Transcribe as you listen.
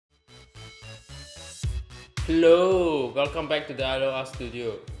Hello, welcome back to the LOR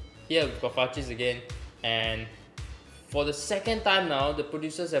studio. Here we've got Fadtris again, and for the second time now, the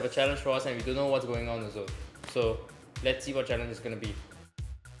producers have a challenge for us and we don't know what's going on also. So let's see what challenge is gonna be.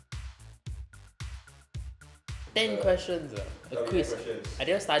 10 questions, a quiz. I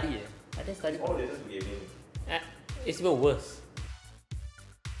didn't study. I didn't study. All latest gaming. It's even worse.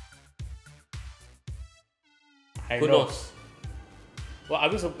 Who knows? Well,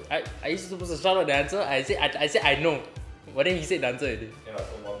 are you supposed to shout out the answer? I said I know. But then he said the answer already. Yeah, so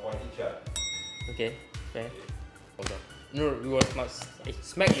 1 point each. Okay, fair. Hold on. No, we must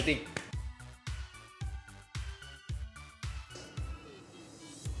smack the thing.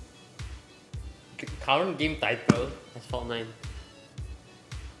 Current game title. Asphalt 9.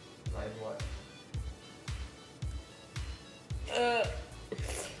 9 what?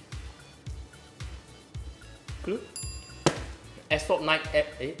 Clue? Asphalt 9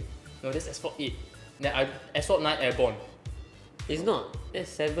 No, that's Asphalt 8. Then Asphalt 9 Airborne. It's not. That's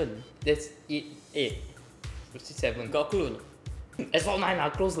 7. That's 8. 8. What's 7? Got a clue or not? Asphalt 9 lah,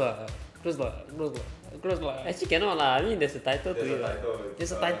 close lah. Close lah. Actually cannot lah. I mean there's a title to it.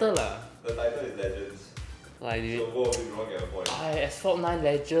 There's a title lah. The title is Legends. Like, So both of you wrong get a point. Asphalt 9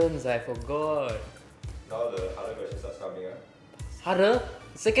 Legends, I forgot. Now the other question starts coming. Harder?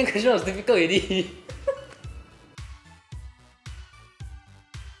 Second question was difficult already.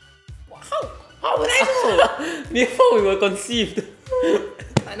 How would I know? Before we were conceived.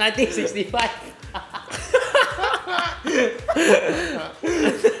 1965.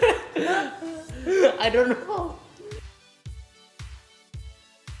 I don't know.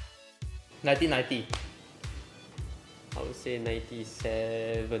 1990. I would say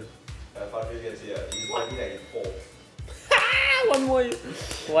 97. Fadtris gets it. It's 1994. One more year.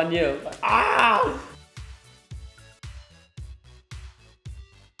 1 year.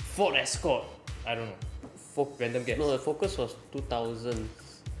 Ford Escort. I don't know. Random guess. No, the focus was 2000.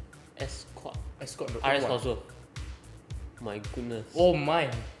 Escort. Escort. RS Cosworth. My goodness. Oh my.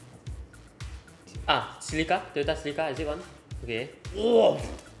 Silica? Toyota Silica, is it one? Okay.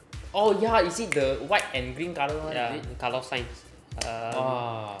 Oh yeah, is it the white and green color one? Yeah, Is it? color signs.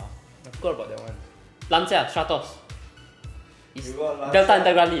 I forgot about that one. Lancia, Stratos. You got last Delta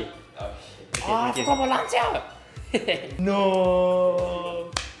Integrale. Okay. I forgot about Lancia.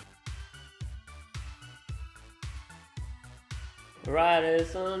 No.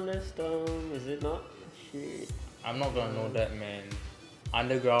 Riders on the storm, is it not? Shit. I'm not gonna know that, man.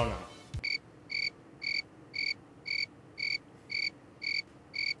 Underground.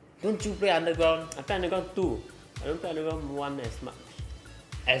 Don't you play Underground I play Underground 2. I don't play Underground 1 as much.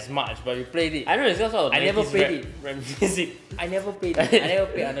 as much, but you played it. I don't know, it's just sort of I never 90s played it. rap music. I never played it. I never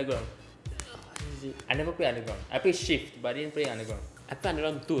played Underground. Is it? I never played Underground. I played Shift, but I didn't play Underground. I played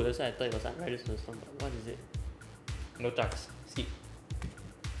Underground 2, that's why I thought it was Riders on the Storm, but what is it? No chance. Skip.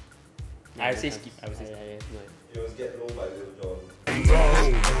 No, I no say chance. skip. I would say skip. No. It was Get Low by Lil Jon.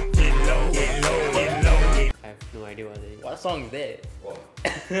 I have no idea what it is. What song is that? Wow.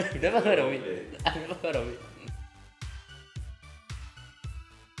 You've never heard of Well it. played. I've never heard of it.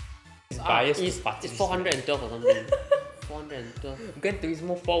 It's biased. It's to Fadtris. 412 or something. 412. Gran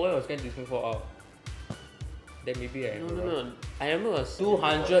Turismo 4. When was Gran Turismo 4 out? Then maybe I remember. No. I remember it was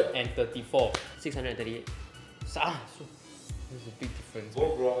 234. 638. So there's a big difference.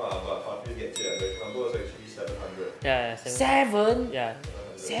 Both wrong, but Fadtris gets it. The number was actually 700. Yeah, 7? Yeah.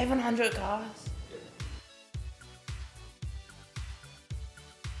 700 cars?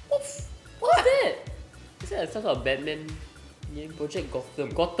 What's that? Is that some sort of Batman game? Project Gotham.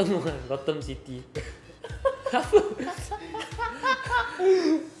 Gotham City.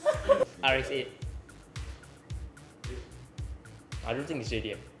 RX-8. I don't think it's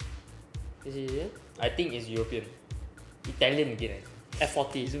JDM. Is it here? I think it's European. Italian again.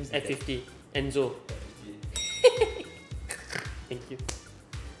 F40, F50, Enzo. Thank you.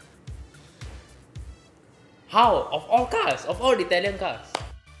 How? Of all cars? Of all the Italian cars?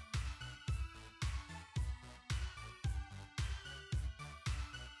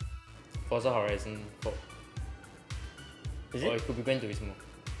 Forza Horizon 4. Is Or it? it could be Gran Turismo.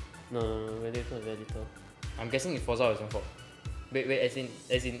 No, very little. I'm guessing it's Forza Horizon 4. Wait,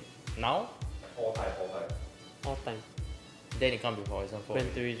 as in now? All time. All time. Then it can't be Horizon 4. Gran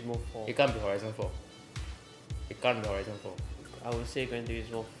Turismo 4. It can't be Horizon 4. It can't be Horizon 4. I would say Gran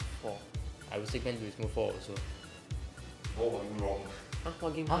Turismo 4. I would say Gran Turismo 4 also. Both of you wrong.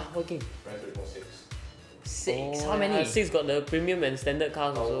 What game? What game? Gran Turismo 6. 6? Oh, How many? 6 got the premium and standard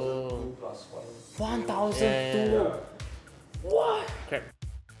cars also. 1002 plus 1. 1002. Yeah. What? Crap.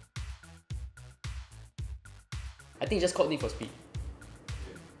 I think just called Need for Speed.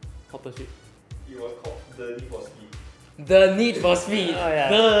 Hot Pursuit. It was called The Need for Speed. The Need for Speed. Oh, yeah.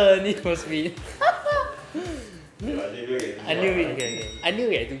 The Need for Speed. I I knew it. Okay. I knew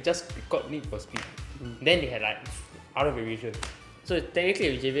it to just be called Need for Speed. Then they had like other variations. So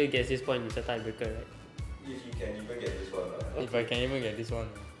technically, if Javier gets this point, it's a tiebreaker, right? If you can even get this one. If I can even get this one.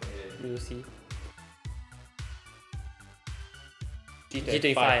 Okay. We'll see.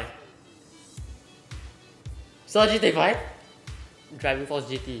 G25. G25. So G25? Driving Force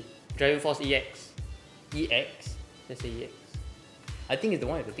GT. Driving Force EX. EX? Let's say EX. I think it's the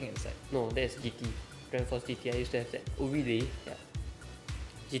one with the thing inside. No, that's GT. Driving Force GT. I used to have that. Oh really? Yeah.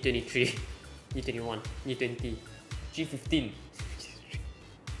 G23. G21. G20. G15.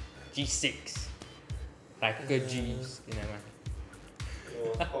 G6. Like good G's in that one.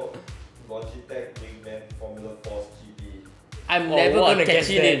 It was called Logitech Wingman Formula Force GP. I'm never gonna guess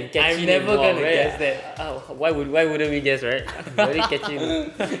that. I'm never gonna guess that. Why wouldn't we guess, right? Very catchy.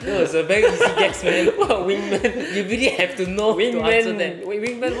 It was a very easy guess, man. Wingman. You really have to know to answer that. Wait,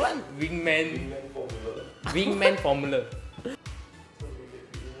 Wingman what? Wingman. Wingman Formula. Wingman formula.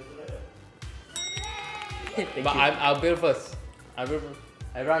 Thank But you. I'll build first. I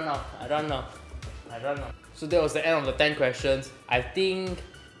run now. So that was the end of the 10 questions. I think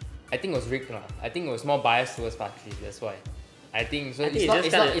it was rigged lah. I think it was more biased towards Fadtris. That's why. I think so. I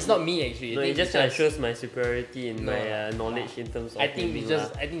think It's not me actually. No, I it think just it's shows my superiority in No. my knowledge in terms of. I think gaming it's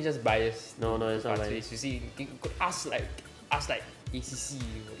lah. just biased. No, it's not Fadtris. biased. You see, you could ask like ACC,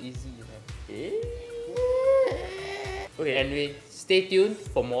 easy. You know. Okay. Anyway, stay tuned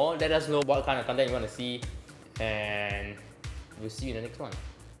for more. Let us know what kind of content you want to see, and we'll see you in the next one.